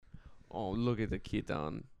Oh, look at the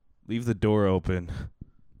kitten. Leave the door open.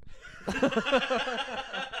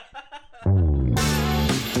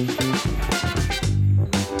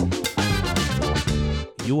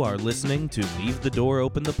 You are listening to Leave the Door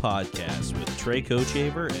Open, the podcast with Trey,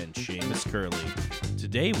 Kochevar, and Seamus, Curley.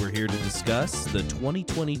 Today we're here to discuss the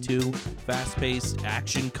 2022 fast-paced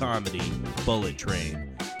action comedy Bullet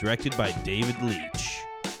Train, directed by David Leitch.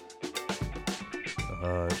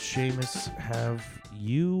 Seamus, have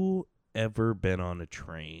you ever been on a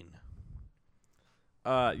train?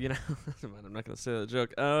 I'm not going to say that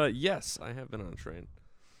joke. Yes, I have been on a train.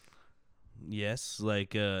 Yes,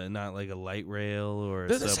 like not like a light rail or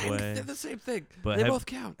They're a subway. They're the same thing. But they both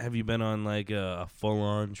count. Have you been on like a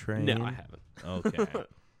full-on train? No, I haven't. Okay.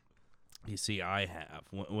 You see, I have.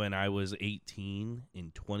 When I was 18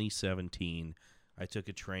 in 2017, I took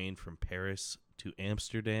a train from Paris to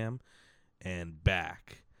Amsterdam and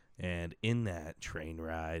back. And in that train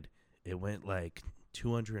ride, it went like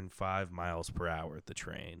 205 miles per hour at the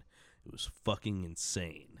train. It was fucking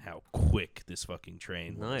insane how quick this fucking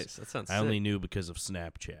train was. Nice. That sounds I sick. only knew because of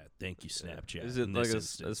Snapchat. Thank you, Snapchat. Is it like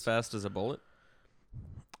as fast as a bullet?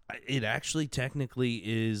 It actually technically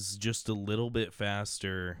is just a little bit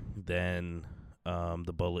faster than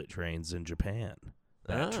the bullet trains in Japan.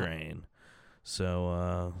 That train.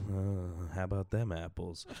 So how about them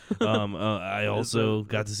apples? I also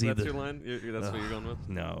got to see that's your line? That's what you're going with?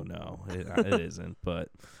 No, it isn't. But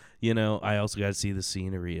you know, I also got to see the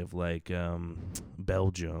scenery of like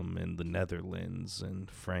Belgium and the Netherlands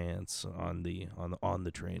and France on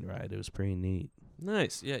the train ride. It was pretty neat.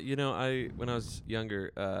 Nice. Yeah, when I was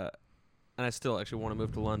younger, and I still actually want to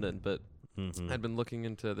move to London, but I'd been looking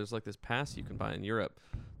into, there's like this pass you can buy in Europe.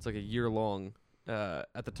 It's like a year long.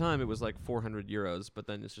 At the time, it was like 400 euros, but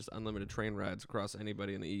then it's just unlimited train rides across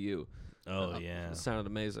anybody in the EU. Oh, yeah. It sounded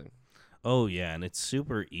amazing. Oh, yeah, and it's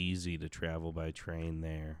super easy to travel by train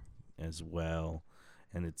there as well.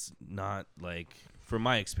 And it's not like, from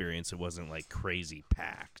my experience, it wasn't like crazy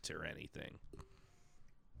packed or anything.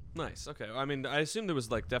 Nice. Okay. I mean, I assume there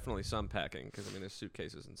was like definitely some packing because I mean, there's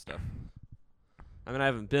suitcases and stuff. I mean, I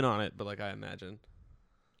haven't been on it, but like I imagine.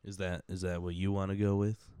 Is that what you want to go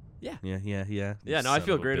with? Yeah. Yeah. Yeah. No, I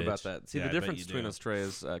feel great about that. See, the difference between us, Trey,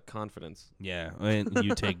 is confidence. Yeah, and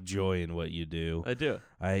you take joy in what you do. I do.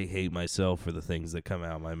 I hate myself for the things that come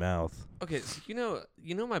out of my mouth. Okay, so you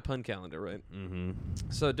know my pun calendar, right? Mm-hmm.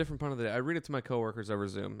 So a different pun of the day. I read it to my coworkers over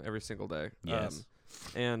Zoom every single day. Yes.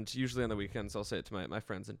 And usually on the weekends I'll say it to my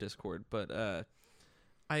friends in Discord. But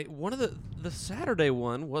one of the Saturday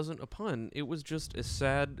one wasn't a pun. It was just a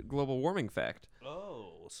sad global warming fact.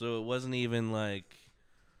 Oh, so it wasn't even like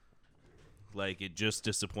it just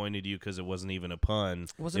disappointed you because it wasn't even a pun.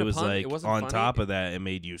 It wasn't it was a pun. like It wasn't on funny. top of that, it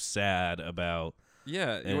made you sad about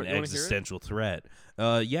an existential threat.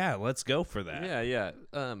 Yeah, let's go for that. Yeah.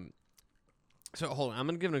 So hold on, I'm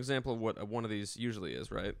gonna give an example of what one of these usually is,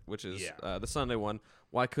 right? Which is the Sunday one.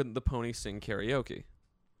 Why couldn't the pony sing karaoke?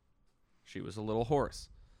 She was a little hoarse.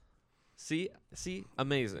 See,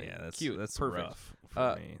 amazing. Yeah, that's cute. That's perfect. rough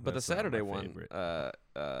for me. But That's the not Saturday my one,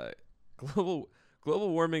 favorite.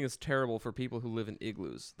 global warming is terrible for people who live in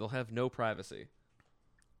igloos. They'll have no privacy.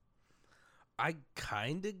 I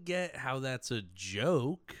kind of get how that's a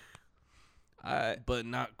joke, but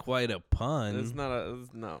not quite a pun. It's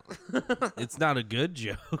not no. It's not a good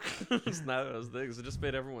joke. It's not those things. It just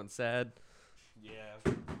made everyone sad.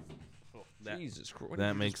 Yeah. Jesus Christ.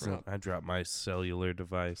 That makes sense. I dropped my cellular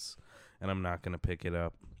device, and I'm not going to pick it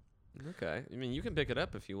up. Okay. I mean, you can pick it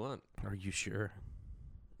up if you want. Are you sure?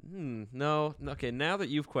 No. Okay, now that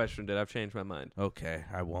you've questioned it, I've changed my mind. Okay,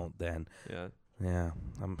 I won't then. Yeah. Yeah,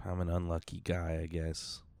 I'm an unlucky guy, I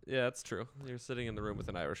guess. Yeah, that's true. You're sitting in the room with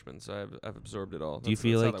an Irishman, so I've absorbed it all. Do you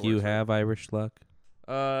feel like you have Irish luck?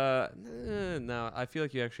 No. I feel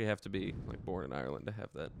like you actually have to be like born in Ireland to have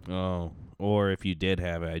that. Oh, or if you did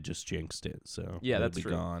have it, I just jinxed it. So yeah, it'll that's be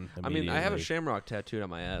true. Gone I mean, I have a shamrock tattooed on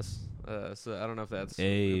my ass. So I don't know if that's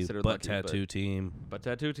considered butt lucky, tattoo team. Butt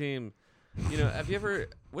tattoo team. Have you ever?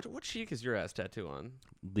 What cheek is your ass tattoo on?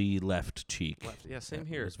 The left cheek. Left. Yeah, same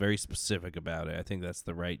here. I was very specific about it. I think that's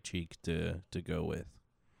the right cheek to go with.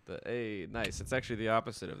 Nice. It's actually the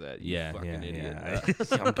opposite of that. You fucking idiot.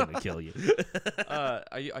 I'm gonna kill you.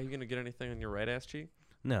 Are you gonna get anything on your right ass cheek?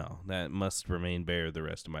 No, that must remain bare the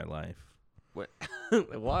rest of my life. What?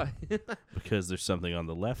 Why? Because there's something on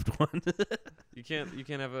the left one. You can't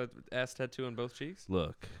have a ass tattoo on both cheeks.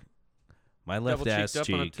 Look, my left ass up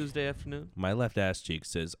cheek on a Tuesday afternoon. My left ass cheek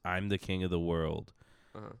says, "I'm the king of the world."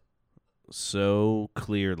 Uh-huh. So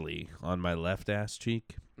clearly on my left ass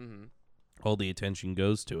cheek. Mm-hmm. All the attention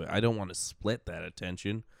goes to it. I don't want to split that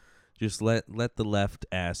attention. Just let the left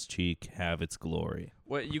ass cheek have its glory.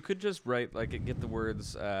 Well, you could just write, like, get the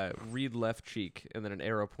words, read left cheek, and then an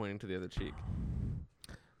arrow pointing to the other cheek.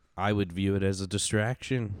 I would view it as a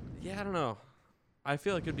distraction. Yeah, I don't know. I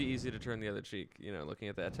feel like it'd be easy to turn the other cheek, looking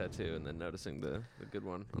at that tattoo and then noticing the good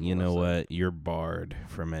one. You know what? You're barred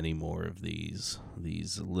from any more of these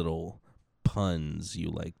little puns you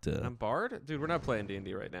like to. I'm barred? Dude, we're not playing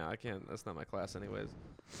D&D right now. I can't. That's not my class anyways.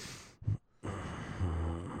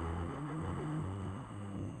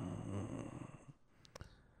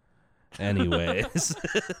 Anyways.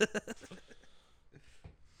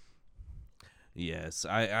 Yes,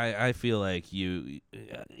 I feel like you,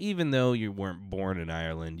 even though you weren't born in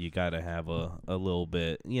Ireland, you got to have a little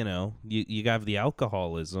bit, you got the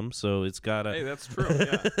alcoholism, so it's got to. Hey, that's true,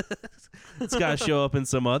 yeah. It's got to show up in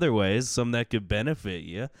some other ways, some that could benefit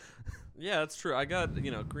you. Yeah, that's true. I got,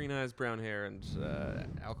 green eyes, brown hair, and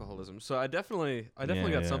alcoholism. So I definitely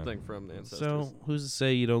got something from the ancestors. So who's to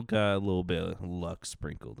say you don't got a little bit of luck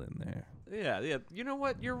sprinkled in there? Yeah. You know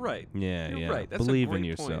what? You're right. Yeah, You're right. That's Believe a great in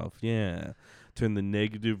yourself. point. Yeah. Turn the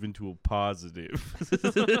negative into a positive.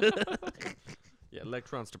 Yeah,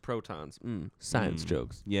 electrons to protons. Science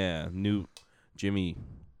jokes. Yeah, new Jimmy.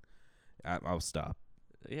 I'll stop.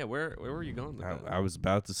 Yeah, where were you going with that? I was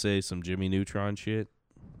about to say some Jimmy Neutron shit.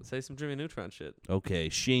 Say some Jimmy Neutron shit. Okay,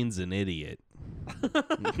 Shane's an idiot.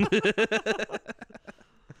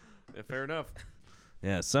 Yeah, fair enough.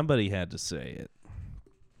 Yeah, somebody had to say it.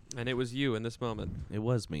 And it was you in this moment. It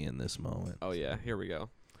was me in this moment. Oh yeah, here we go.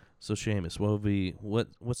 So Seamus,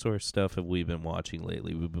 what sort of stuff have we been watching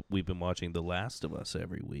lately? We've been watching The Last of Us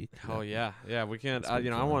every week. Oh yeah. We can't. I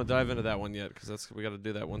don't want to dive into that one yet because we got to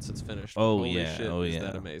do that once it's finished. Oh Holy yeah. shit, oh is yeah.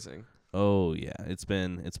 that amazing? Oh yeah, it's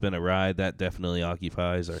been a ride. That definitely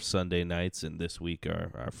occupies our Sunday nights, and this week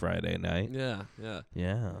our Friday night. Yeah.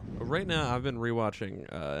 But right now, I've been rewatching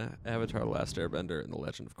Avatar: The Last Airbender and The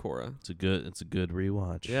Legend of Korra. It's a good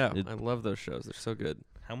rewatch. Yeah, I love those shows. They're so good.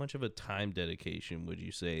 How much of a time dedication would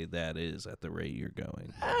you say that is at the rate you're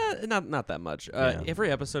going? Not that much.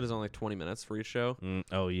 Every episode is only 20 minutes for each show.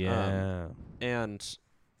 Oh yeah. And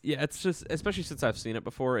yeah, it's just, especially since I've seen it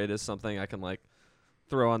before, it is something I can like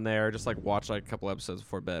throw on there, just like watch like a couple episodes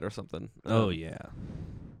before bed or something. Oh yeah.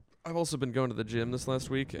 I've also been going to the gym this last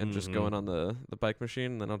week and just going on the bike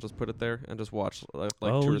machine, and then I'll just put it there and just watch like 2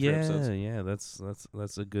 or 3 episodes. Yeah,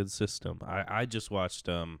 that's a good system. I just watched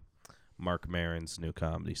Mark Maron's new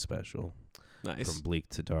comedy special. Nice. From Bleak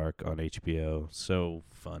to Dark on HBO. So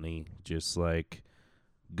funny, just like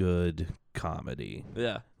good comedy.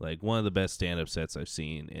 Yeah. Like one of the best stand-up sets I've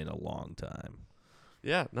seen in a long time.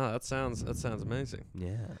 Yeah, no, that sounds amazing.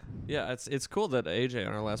 Yeah. Yeah, it's cool that AJ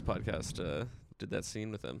on our last podcast did that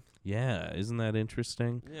scene with him. Yeah, isn't that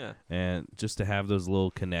interesting? Yeah. And just to have those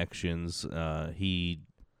little connections, he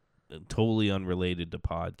totally unrelated to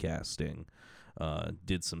podcasting,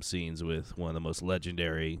 did some scenes with one of the most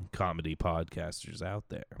legendary comedy podcasters out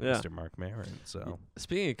there, Mr. Mark Maron. So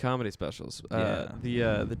speaking of comedy specials,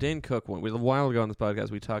 the Dane Cook one. A while ago on this podcast,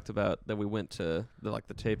 we talked about that we went to the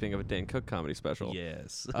taping of a Dane Cook comedy special.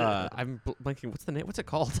 Yes. I'm blanking. What's the name? What's it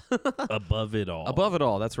called? Above It All. Above It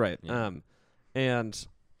All. That's right. Yeah. And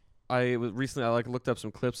I recently looked up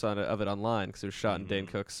some clips of it online because it was shot in Dane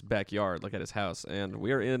Cook's backyard, like at his house, and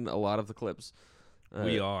we are in a lot of the clips.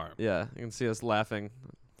 We are. Yeah, you can see us laughing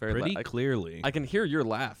pretty clearly. I can hear your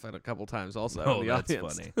laugh at a couple times also. Oh, in the that's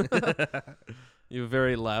audience. funny. You have a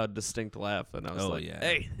very loud, distinct laugh, and I was like, yeah.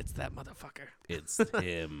 "Hey, it's that motherfucker." It's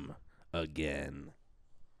him again.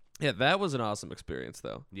 Yeah, that was an awesome experience,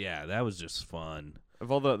 though. Yeah, that was just fun.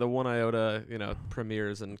 Of all the One Iota,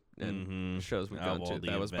 premieres and shows we've Of gone all to,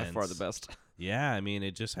 the that was by far the events. best. Yeah, I mean,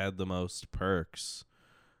 it just had the most perks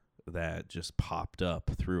that just popped up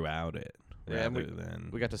throughout it. Yeah,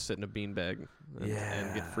 we got to sit in a beanbag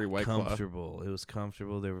and get free White Claw. Comfortable. It was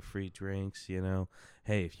comfortable. There were free drinks,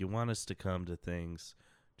 Hey, if you want us to come to things,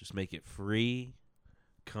 just make it free,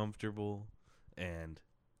 comfortable, and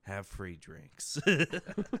have free drinks.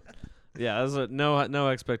 Yeah, there's no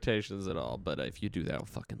expectations at all, but if you do that, I'll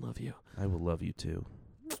fucking love you. I will love you too.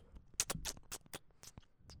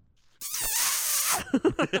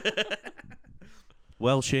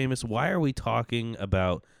 Well, Seamus, why are we talking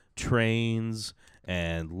about trains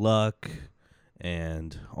and luck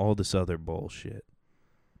and all this other bullshit?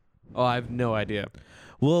 Oh, I have no idea.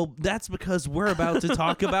 Well, that's because we're about to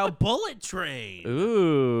talk about Bullet Train.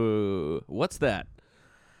 Ooh, what's that?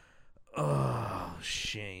 Oh,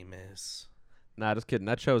 Seamus. Nah, just kidding.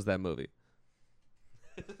 I chose that movie.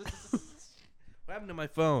 What happened to my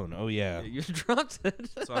phone? Oh, yeah. You dropped it.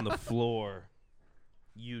 It's on the floor.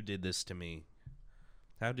 You did this to me.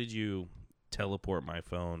 How did you teleport my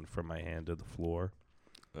phone from my hand to the floor.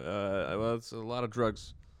 Well, it's a lot of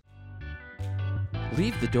drugs.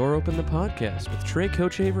 Leave the Door Open, the podcast with Trey,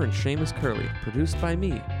 Kochevar, and Seamus Curley. Produced by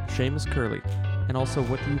me, Seamus Curley. And also,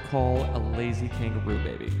 what do you call a lazy kangaroo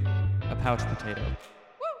baby? A pouch potato.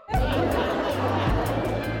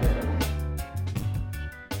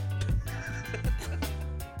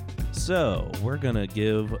 So, we're going to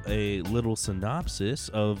give a little synopsis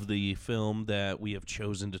of the film that we have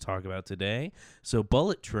chosen to talk about today. So,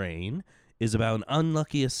 Bullet Train is about an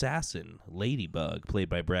unlucky assassin, Ladybug, played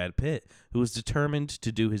by Brad Pitt, who is determined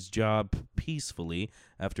to do his job peacefully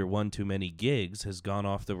after one too many gigs has gone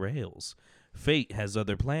off the rails. Fate has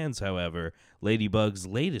other plans, however. Ladybug's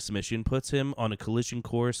latest mission puts him on a collision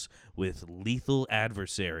course with lethal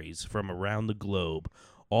adversaries from around the globe,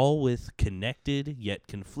 all with connected yet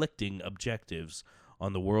conflicting objectives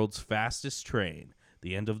on the world's fastest train.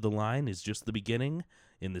 The end of the line is just the beginning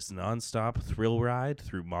in this nonstop thrill ride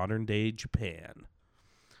through modern-day Japan.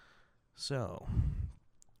 So,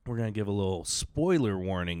 we're going to give a little spoiler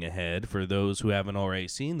warning ahead for those who haven't already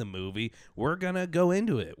seen the movie. We're going to go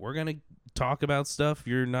into it. We're going to talk about stuff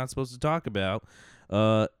you're not supposed to talk about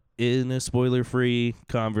in a spoiler-free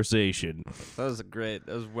conversation. That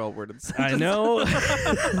was well-worded. I know.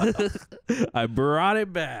 I brought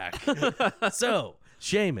it back. So,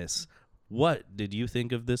 Seamus, what did you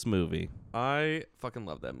think of this movie? I fucking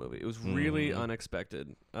love that movie. It was really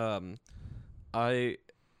unexpected. I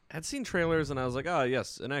had seen trailers and I was like, oh,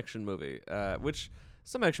 yes, an action movie, which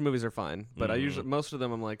some action movies are fine, but I usually, most of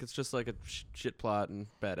them I'm like, it's just like a shit plot and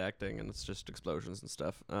bad acting and it's just explosions and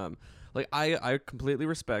stuff. Like I completely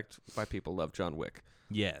respect why people love John Wick.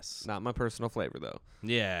 Yes. Not my personal flavor though.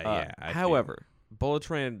 Yeah. However, Bullet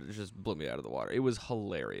Train just blew me out of the water. It was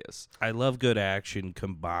hilarious. I love good action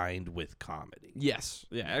combined with comedy. Yes.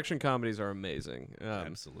 Yeah, action comedies are amazing.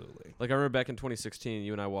 Absolutely. Like I remember back in 2016,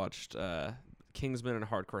 you and I watched Kingsman and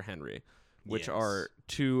Hardcore Henry, which are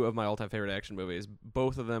two of my all-time favorite action movies.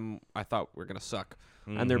 Both of them I thought were going to suck,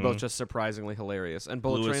 and they're both just surprisingly hilarious. And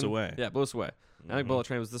Bullet Train, blew us away. I think Bullet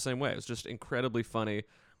Train was the same way. It was just incredibly funny,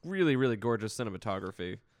 really, really gorgeous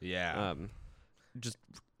cinematography. Yeah. Just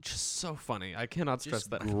so funny. I cannot stress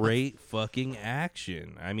that. Great fucking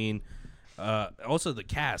action. I mean, also the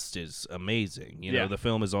cast is amazing. You know, the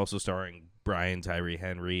film is also starring Brian Tyree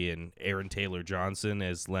Henry and Aaron Taylor Johnson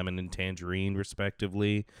as Lemon and Tangerine,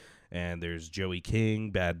 respectively. And there's Joey King,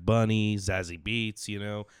 Bad Bunny, Zazie Beetz, you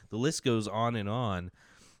know. The list goes on.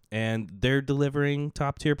 And they're delivering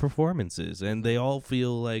top-tier performances. And they all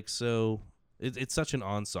feel like so... It's such an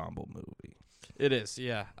ensemble movie. It is,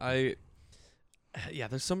 yeah.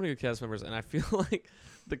 There's so many good cast members, and I feel like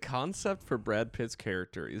the concept for Brad Pitt's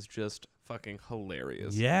character is just fucking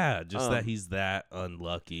hilarious. Yeah, just that he's that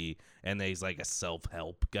unlucky, and that he's like a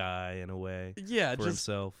self-help guy in a way. Yeah, for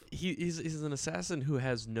himself. He's an assassin who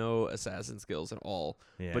has no assassin skills at all.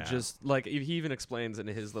 Yeah. But just like he even explains in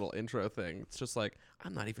his little intro thing, it's just like,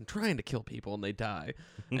 I'm not even trying to kill people and they die,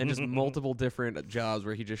 and just multiple different jobs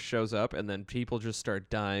where he just shows up and then people just start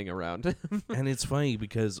dying around him. And it's funny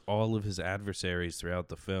because all of his adversaries throughout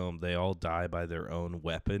the film, they all die by their own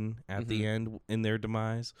weapon at the end in their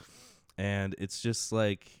demise. And it's just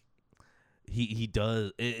like he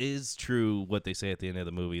does. It is true what they say at the end of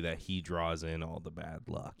the movie that he draws in all the bad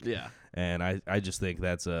luck. Yeah, and I just think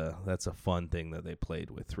that's a fun thing that they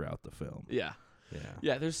played with throughout the film. Yeah.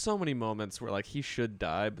 There's so many moments where like he should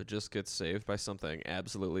die but just gets saved by something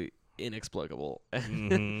absolutely inexplicable.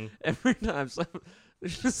 Every time,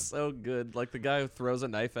 it's just so good. Like the guy who throws a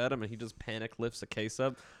knife at him and he just panic lifts a case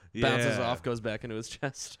up, bounces off, goes back into his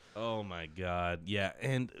chest. Oh my god, yeah,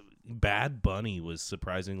 and Bad Bunny was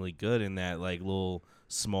surprisingly good in that like little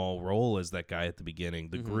small role as that guy at the beginning,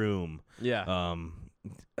 the groom. Yeah.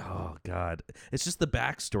 Oh god, it's just the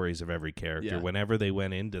backstories of every character. Yeah. Whenever they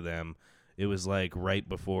went into them, it was like right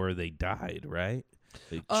before they died, right?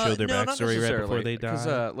 They showed their backstory right before they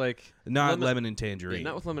died. Like not Lemon and Tangerine. Yeah,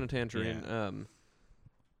 not with Lemon and Tangerine. Yeah.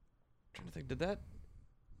 Trying to think, did that?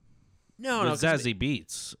 No, with Zazie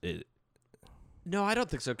Beetz. No, I don't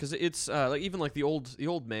think so, because it's like even like the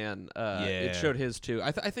old man. It showed his too.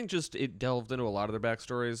 I think just it delved into a lot of their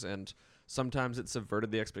backstories, and sometimes it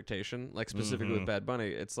subverted the expectation. Like specifically with Bad Bunny,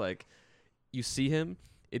 it's like you see him,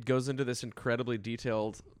 it goes into this incredibly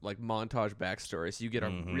detailed like montage backstory, so you get a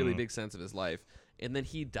really big sense of his life, and then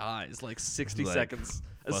he dies like 60 seconds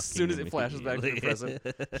as soon as it flashes back to the present.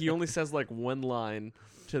 He only says like one line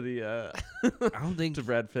to the I don't think to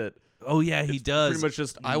Brad Pitt. Oh yeah, he does. Pretty much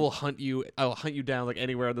just I will hunt you down like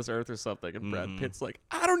anywhere on this earth or something. And Brad Pitt's like,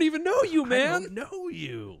 I don't even know you, man. I don't know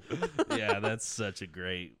you. Yeah, that's such a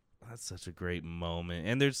great moment.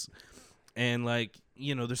 And there's And, like,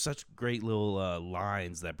 you know, there's such great little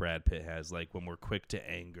lines that Brad Pitt has, like, when we're quick to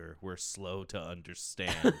anger, we're slow to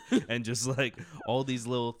understand. And just, like, all these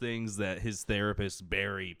little things that his therapist,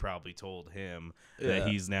 Barry, probably told him that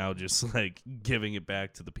he's now just, like, giving it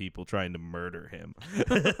back to the people trying to murder him.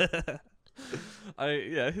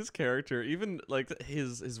 His character, even like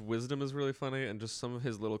his wisdom is really funny, and just some of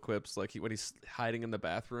his little quips, like when he's hiding in the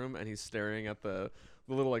bathroom and he's staring at the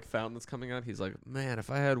little like fountain that's coming out, he's like, man, if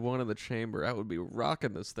I had one in the chamber, I would be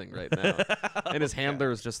rocking this thing right now. And his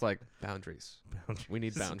handler is just like, boundaries. We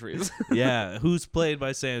need boundaries. Yeah, who's played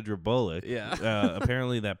by Sandra Bullock. Yeah.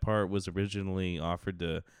 Apparently that part was originally offered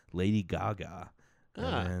to Lady Gaga,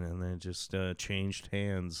 and then just changed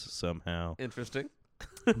hands somehow. Interesting.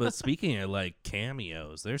 But speaking of like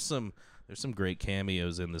cameos, there's some great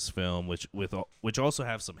cameos in this film, which also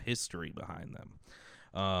have some history behind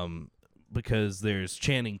them. Because there's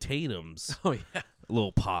Channing Tatum's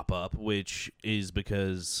little pop up, which is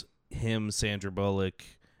because him, Sandra Bullock,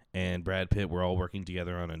 and Brad Pitt were all working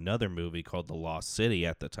together on another movie called The Lost City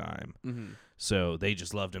at the time. Mm-hmm. So they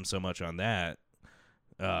just loved him so much on that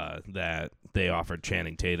that they offered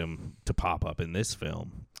Channing Tatum to pop up in this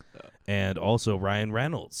film. And also Ryan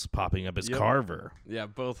Reynolds popping up as Carver. Yeah,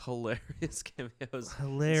 both hilarious cameos.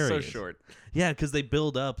 Hilarious. So short. Yeah, because they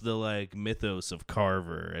build up the like mythos of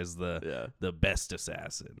Carver as the best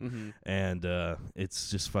assassin. Mm-hmm. And it's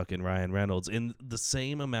just fucking Ryan Reynolds. In the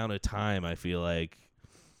same amount of time, I feel like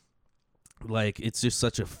it's just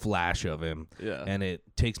such a flash of him. Yeah. And it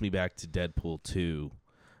takes me back to Deadpool 2.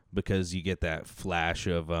 Because you get that flash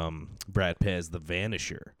of Brad Pitt as the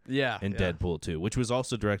Vanisher in Deadpool 2, which was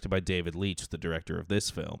also directed by David Leitch, the director of this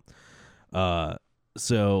film.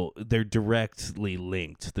 So they're directly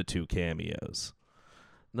linked, the two cameos.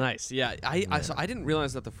 Nice. Yeah. So I didn't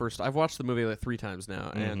realize that I've watched the movie like 3 times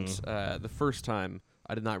now, and the first time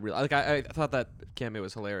I did not realize. Like I thought that cameo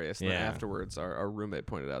was hilarious. And then afterwards, our roommate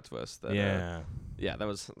pointed out to us that that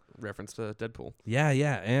was reference to Deadpool. Yeah,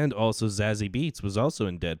 and also Zazie Beetz was also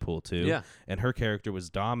in Deadpool 2. Yeah, and her character was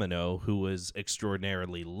Domino, who was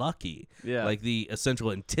extraordinarily lucky. Yeah, like the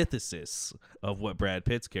essential antithesis of what Brad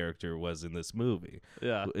Pitt's character was in this movie.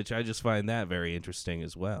 Yeah, which I just find that very interesting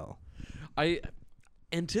as well.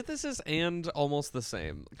 Antithesis and almost the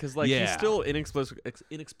same, because like he's still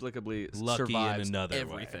inexplicably lucky survives in another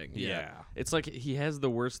everything. Way. Yeah, it's like he has the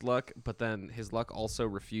worst luck, but then his luck also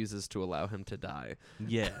refuses to allow him to die.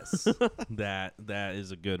 Yes, that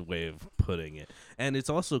is a good way of putting it. And it's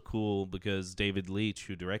also cool because David Leitch,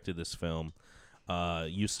 who directed this film,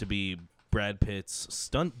 used to be Brad Pitt's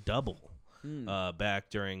stunt double back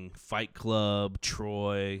during Fight Club,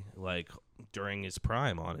 Troy, like during his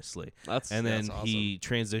prime, honestly. And then awesome. He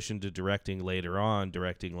transitioned to directing later on,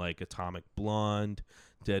 directing like Atomic Blonde,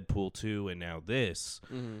 Deadpool 2, and now this.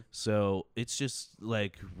 Mm-hmm. So it's just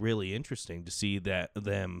like really interesting to see that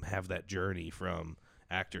them have that journey from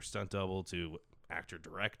actor stunt double to actor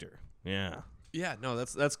director. Yeah. Yeah, no,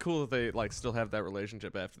 that's cool that they like still have that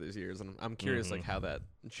relationship after these years, and I'm curious like how that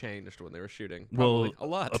changed when they were shooting. Probably a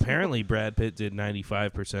lot. Apparently Brad Pitt did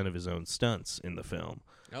 95% of his own stunts in the film.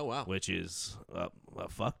 Oh wow, which is a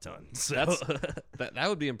fuck ton. So that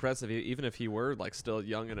would be impressive, even if he were like still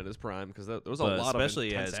young and in his prime, because there was a lot of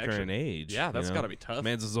especially at his current age. Yeah, that's got to be tough.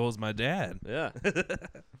 Man's as old as my dad. Yeah,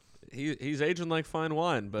 he's aging like fine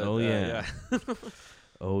wine. But yeah.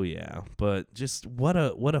 Oh yeah, but just what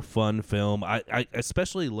a fun film. I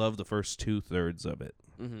especially love the first 2/3 of it.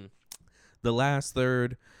 Mm-hmm. The last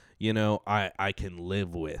third, I can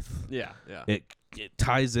live with. Yeah. It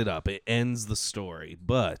ties it up. It ends the story,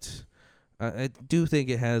 but I do think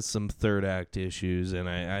it has some third act issues, and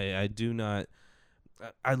I do not.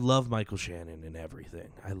 I love Michael Shannon in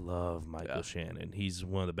everything. I love Michael Shannon. He's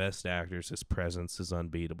one of the best actors. His presence is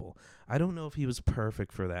unbeatable. I don't know if he was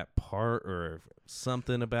perfect for that part or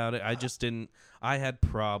something about it. I just didn't. I had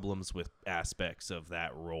problems with aspects of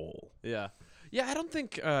that role. Yeah. Yeah, I don't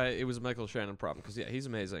think it was a Michael Shannon problem because, he's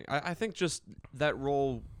amazing. I think just that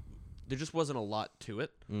role, there just wasn't a lot to it.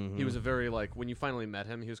 Mm-hmm. He was a very, like, when you finally met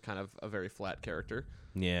him, he was kind of a very flat character.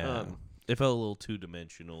 Yeah. It felt a little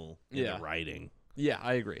two-dimensional in the writing. Yeah,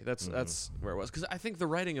 I agree. That's where it was. Because I think the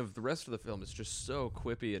writing of the rest of the film is just so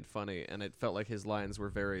quippy and funny, and it felt like his lines were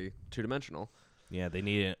very two-dimensional. Yeah, they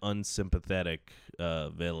need an unsympathetic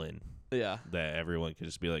villain. Yeah. That everyone could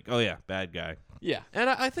just be like, oh, yeah, bad guy. Yeah, and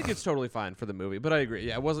I think it's totally fine for the movie, but I agree.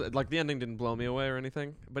 Yeah, it wasn't, like, the ending didn't blow me away or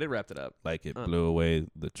anything, but it wrapped it up. Like it blew away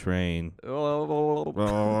the train. You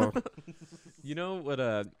know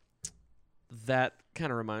what, that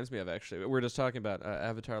kind of reminds me of, actually, we were just talking about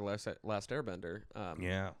Avatar: Last Airbender.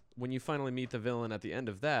 Yeah. When you finally meet the villain at the end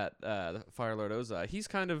of that, Fire Lord Ozai, he's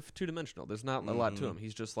kind of two-dimensional. There's not a lot to him.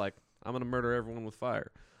 He's just like, I'm going to murder everyone with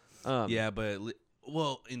fire. Yeah, but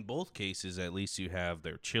well, in both cases, at least you have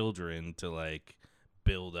their children to like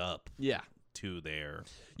build up. Yeah. To their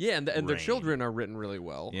and their children are written really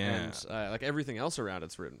well. Yeah. And like everything else around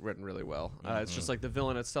it's written really well. It's just like the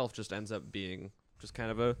villain itself just ends up being just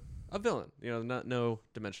kind of a villain. No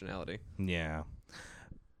dimensionality. Yeah.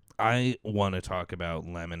 I want to talk about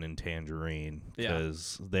Lemon and Tangerine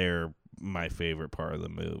because they're my favorite part of the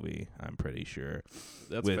movie, I'm pretty sure.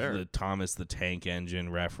 That's with fair. The Thomas the Tank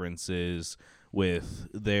Engine references, with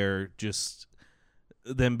their just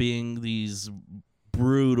them being these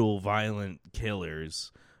brutal, violent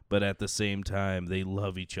killers, but at the same time they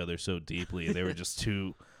love each other so deeply. They were just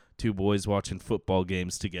two boys watching football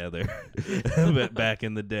games together back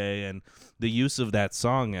in the day. And the use of that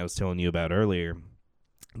song I was telling you about earlier,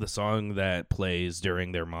 the song that plays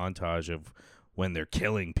during their montage of when they're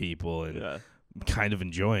killing people and kind of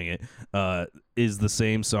enjoying it, is the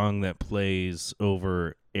same song that plays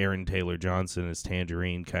over Aaron Taylor Johnson as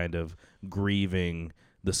Tangerine, kind of grieving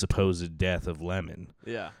the supposed death of Lemon.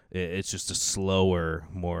 Yeah. It's just a slower,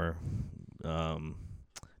 more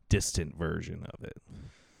distant version of it.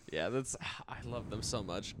 Yeah, I love them so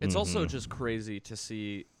much. It's also just crazy to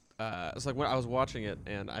see. It's like when I was watching it,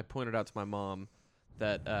 and I pointed out to my mom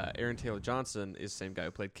that Aaron Taylor Johnson is the same guy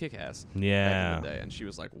who played Kick-Ass back in the day, and she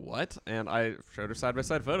was like, "What?" And I showed her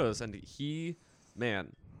side-by-side photos, and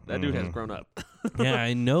that dude has grown up. Yeah,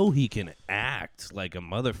 I know he can act like a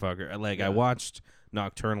motherfucker. Like, I watched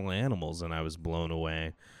Nocturnal Animals, and I was blown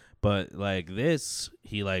away. But, like, this,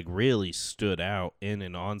 he, like, really stood out in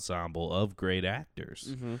an ensemble of great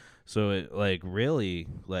actors. So, it, like, really,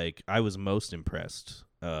 like, I was most impressed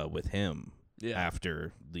with him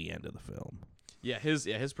after the end of the film. Yeah,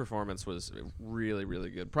 his performance was really, really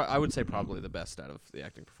good. I would say probably the best out of the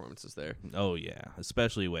acting performances there. Oh, yeah,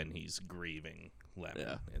 especially when he's grieving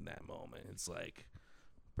Lemon in that moment. It's like,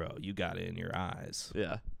 bro, you got it in your eyes.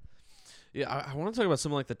 Yeah. Yeah, I want to talk about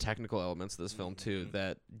some of like the technical elements of this film too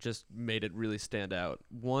that just made it really stand out.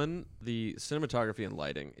 One, the cinematography and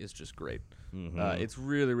lighting is just great. It's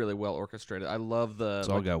really, really well orchestrated. I love It's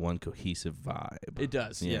all got one cohesive vibe. It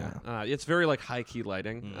does, yeah. It's very like high key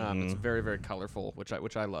lighting. It's very, very colorful, which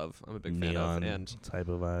I love. I'm a big fan of. And type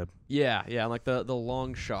of vibe. Yeah, and like the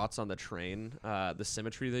long shots on the train, the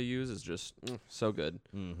symmetry they use is just so good.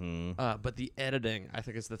 But the editing, I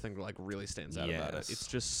think, is the thing that like really stands out about it. It's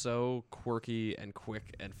just so quirky and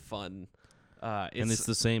quick and fun. And it's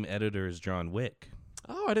the same editor as John Wick.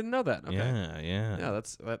 Oh, I didn't know that. Okay. Yeah.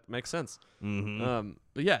 That makes sense.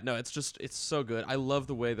 But yeah, no, it's so good. I love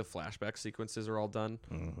the way the flashback sequences are all done,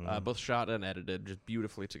 both shot and edited, just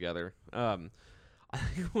beautifully together. I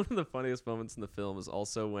think one of the funniest moments in the film is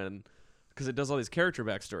also when, because it does all these character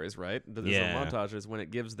backstories, right? There's montages when it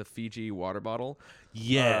gives the Fiji water bottle.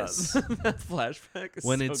 Yes, that flashback is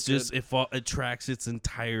when so it's good. just it tracks its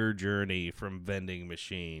entire journey from vending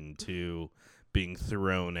machine to being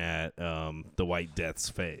thrown at the White Death's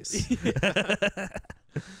face.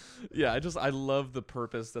 Yeah, I love the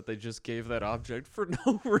purpose that they just gave that object for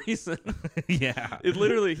no reason. Yeah. It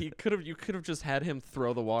literally you could have just had him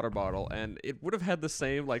throw the water bottle and it would have had the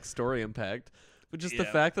same like story impact. But just the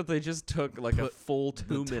fact that they just took like a full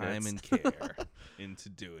 2 minutes time and care into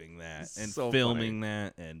doing that and so filming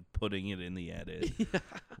that and putting it in the edit.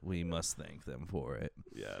 We must thank them for it.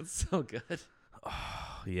 Yeah, it's so good.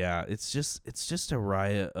 Oh, yeah, it's just a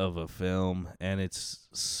riot of a film, and it's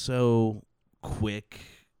so quick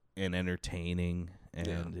and entertaining,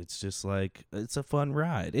 and it's just like it's a fun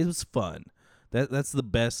ride. It was fun. That's the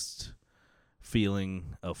best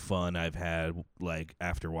feeling of fun I've had like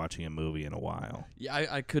after watching a movie in a while. Yeah,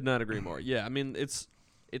 I could not agree more. Yeah, I mean it's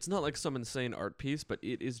not like some insane art piece, but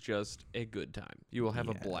it is just a good time. You will have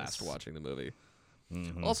a blast watching the movie.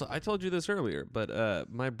 Also, I told you this earlier, but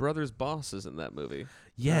my brother's boss is in that movie.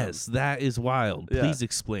 Yes, that is wild. Please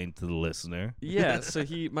explain to the listener. Yeah, so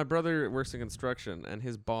my brother works in construction, and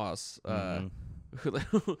his boss,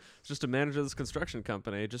 who's just a manager of this construction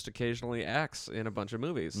company, just occasionally acts in a bunch of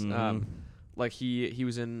movies. Like he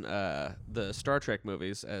was in the Star Trek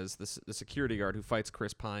movies as the security guard who fights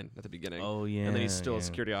Chris Pine at the beginning. Oh yeah, and then he's still a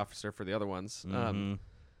security officer for the other ones.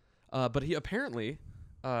 But he apparently.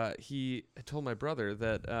 He had told my brother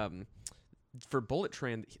that for Bullet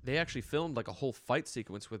Train, they actually filmed like a whole fight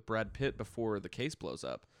sequence with Brad Pitt before the case blows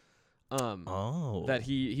up. That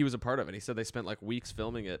he was a part of it. He said they spent like weeks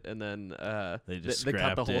filming it, and then they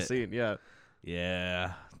cut the whole scene. Yeah.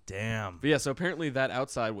 Yeah, damn. But yeah, so apparently that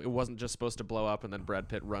outside, it wasn't just supposed to blow up and then Brad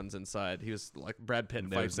Pitt runs inside. He was like, Brad Pitt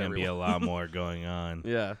There's fights going to be a everyone. lot more going on.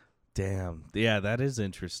 Yeah. Damn. Yeah, that is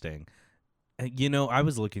interesting. You know, I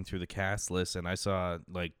was looking through the cast list, and I saw,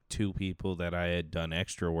 like, 2 people that I had done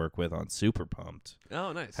extra work with on Super Pumped.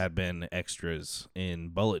 Oh, nice. Had been extras in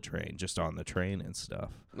Bullet Train, just on the train and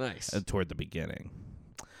stuff. Nice. Toward the beginning.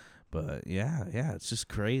 But, yeah, it's just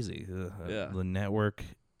crazy. The network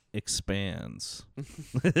expands.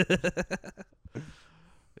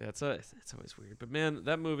 Yeah, it's always weird. But, man,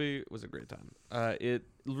 that movie was a great time. It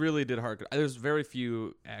really did hard. There's very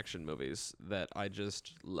few action movies that I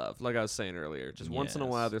just love. Like I was saying earlier, just once in a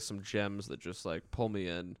while there's some gems that just, like, pull me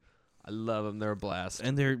in. I love them. They're a blast.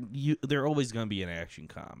 And they're always going to be an action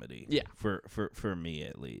comedy. Yeah. For me,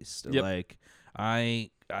 at least. Yep. Like, I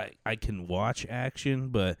can watch action,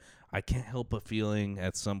 but I can't help but feeling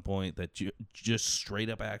at some point that just straight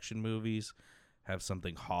up action movies have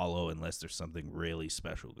something hollow unless there's something really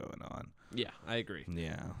special going on. Yeah, I agree.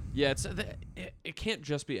 Yeah, it can't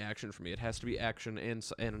just be action for me. It has to be action and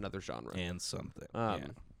another genre and something.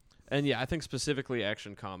 And yeah, I think specifically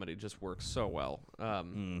action comedy just works so well.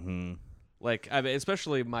 Like, I mean,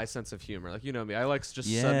 especially my sense of humor. Like, you know me, I like just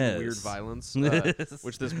sudden weird violence,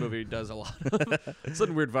 which this movie does a lot of.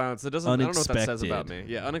 Sudden weird violence. It doesn't. I don't know what that says about me.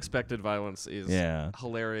 Yeah, unexpected violence is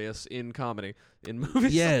hilarious in comedy. In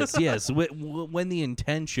movies. Yes. When the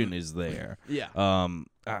intention is there. Yeah.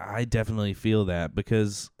 I definitely feel that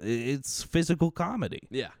because it's physical comedy.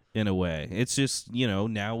 Yeah. In a way, it's just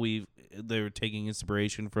now they're taking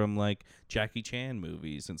inspiration from like Jackie Chan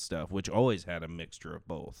movies and stuff, which always had a mixture of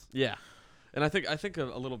both. Yeah. And I think a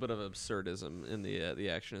little bit of absurdism in the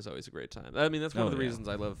action is always a great time. I mean, that's one of the reasons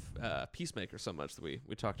I love Peacemaker so much that we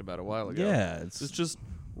talked about a while ago. Yeah, it's just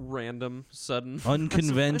random, sudden,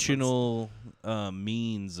 unconventional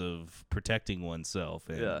means of protecting oneself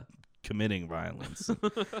and committing violence.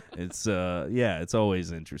 It's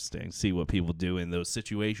always interesting to see what people do in those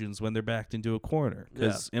situations when they're backed into a corner.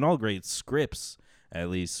 Because in all great scripts, at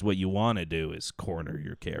least what you want to do is corner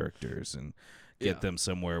your characters and get them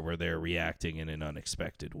somewhere where they're reacting in an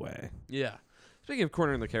unexpected way. Yeah. Speaking of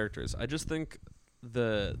cornering the characters, I just think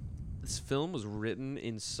this film was written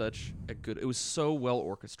in such a good... It was so well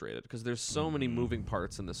orchestrated because there's so many moving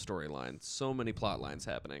parts in the storyline, so many plot lines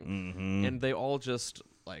happening, and they all just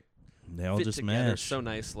fit just together mesh so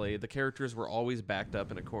nicely. The characters were always backed up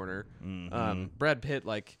in a corner. Brad Pitt,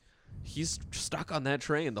 he's stuck on that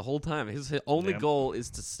train the whole time. His only goal is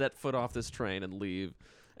to set foot off this train and leave.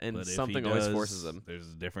 And but something always forces him. There's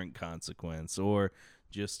a different consequence, or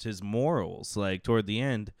just his morals. Like toward the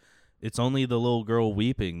end, it's only the little girl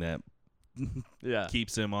weeping that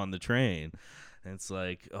keeps him on the train. And it's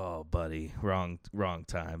like, oh, buddy, wrong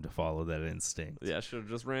time to follow that instinct. Yeah, should have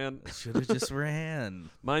just ran.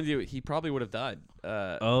 Mind you, he probably would have died.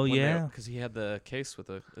 Because he had the case with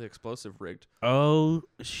the explosive rigged. Oh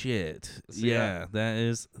shit! So,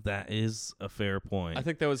 that is a fair point. I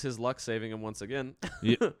think that was his luck saving him once again.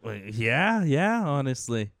 yeah.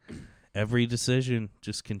 Honestly, every decision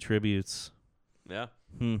just contributes. Yeah.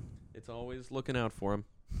 It's always looking out for him.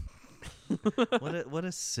 What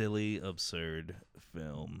a silly, absurd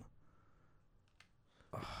film.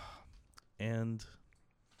 And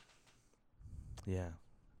yeah,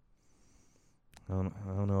 I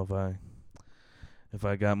don't know if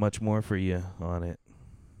I got much more for you on it.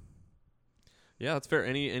 Yeah, that's fair.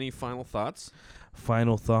 Any final thoughts?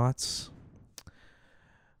 Final thoughts.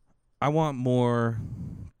 I want more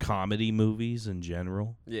comedy movies in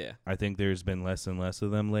general. Yeah. I think there's been less and less of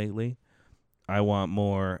them lately. I want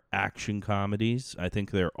more action comedies. I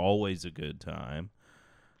think they're always a good time.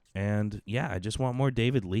 And, yeah, I just want more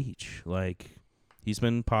David Leitch. Like, he's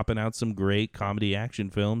been popping out some great comedy action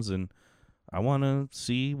films, and I want to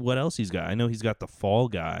see what else he's got. I know he's got The Fall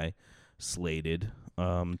Guy slated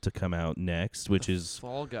to come out next, which is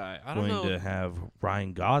Fall Guy. I don't know. Going to have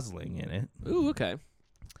Ryan Gosling in it. Ooh, okay.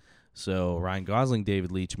 So, Ryan Gosling,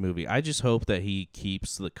 David Leitch movie. I just hope that he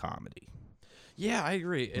keeps the comedy. Yeah, I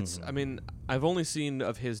agree. It's. I mean, I've only seen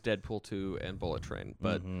of his Deadpool 2 and Bullet Train,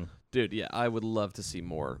 but dude, yeah, I would love to see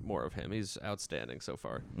more of him. He's outstanding so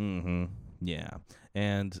far. Yeah,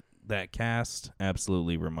 and that cast,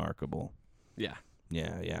 absolutely remarkable. Yeah.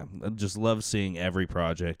 I just love seeing every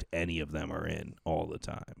project any of them are in all the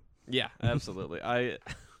time. Yeah, absolutely.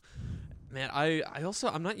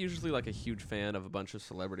 I'm not usually like a huge fan of a bunch of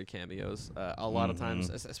celebrity cameos. A lot of times,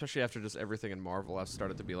 especially after just everything in Marvel, I've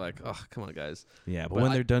started to be like, oh, come on, guys. Yeah, but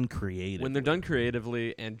when they're done creatively. When they're done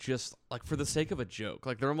creatively and just like for the sake of a joke,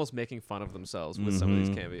 like they're almost making fun of themselves with some of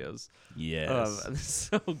these cameos. Yes.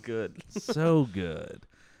 So good. So good.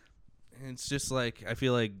 It's just like, I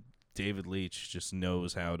feel like David Leitch just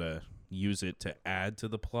knows how to use it to add to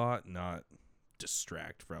the plot, not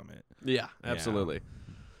distract from it. Yeah, absolutely.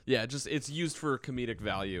 Yeah, just it's used for comedic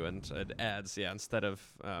value and it adds, instead of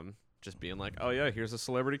just being like, oh yeah, here's a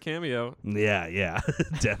celebrity cameo. Yeah,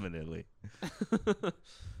 definitely.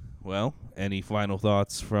 Well, any final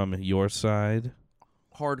thoughts from your side?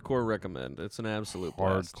 Hardcore recommend. It's an absolute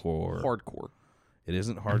blast. Hardcore. It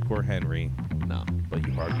isn't Hardcore Henry. No. But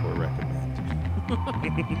you hardcore recommend.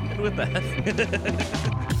 And with that.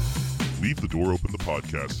 Leave the Door Open, the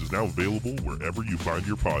podcast is now available wherever you find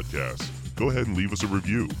your podcasts. Go ahead and leave us a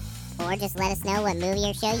review. Or just let us know what movie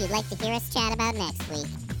or show you'd like to hear us chat about next week.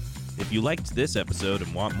 If you liked this episode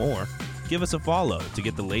and want more, give us a follow to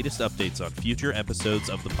get the latest updates on future episodes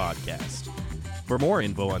of the podcast. For more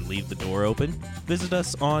info on Leave the Door Open, visit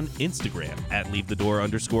us on Instagram at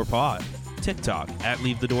LeaveTheDoor_pod, TikTok at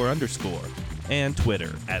LeaveTheDoor_, and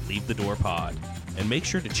Twitter at LeaveTheDoorPod. And make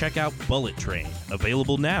sure to check out Bullet Train,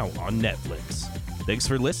 available now on Netflix. Thanks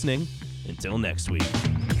for listening. Until next week.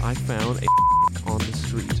 I found a on the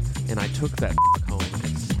street, and I took that home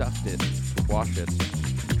and stuffed it, wash it,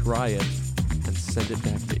 dry it, and send it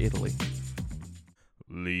back to Italy.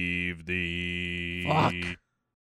 Leave the... Fuck.